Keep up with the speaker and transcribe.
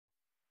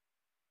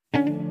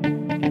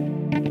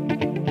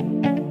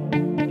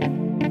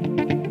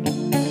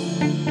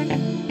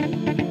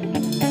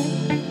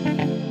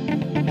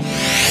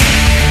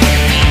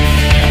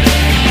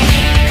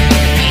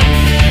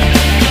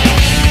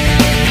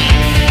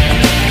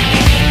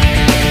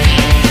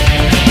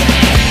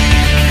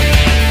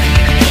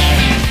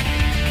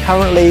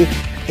Currently,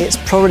 it's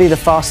probably the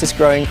fastest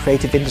growing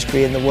creative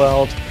industry in the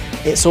world.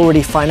 It's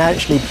already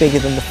financially bigger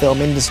than the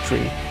film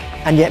industry,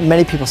 and yet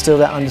many people still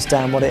don't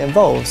understand what it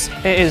involves.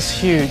 It is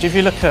huge. If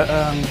you look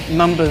at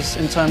numbers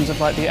in terms of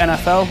like the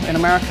NFL in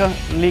America,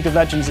 League of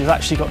Legends has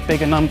actually got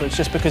bigger numbers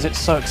just because it's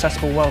so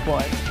accessible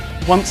worldwide.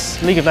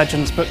 Once League of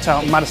Legends booked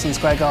out Madison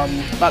Square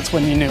Garden, that's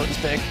when you knew it was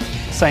big.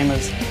 Same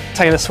as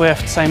Taylor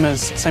Swift, same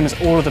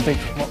as all of the big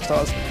rock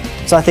stars.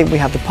 So I think we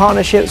have the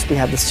partnerships, we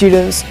have the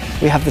students,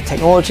 we have the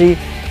technology,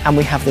 and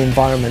we have the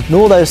environment. And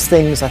all those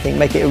things, I think,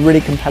 make it a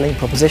really compelling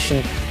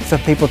proposition for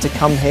people to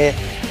come here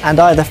and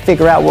either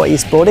figure out what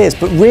esport is,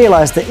 but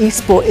realise that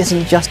esport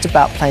isn't just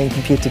about playing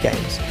computer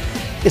games.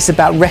 It's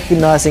about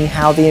recognising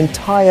how the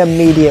entire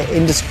media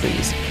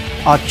industries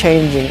are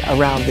changing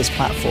around this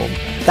platform.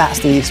 That's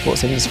the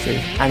esports industry,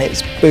 and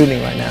it's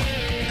booming right now.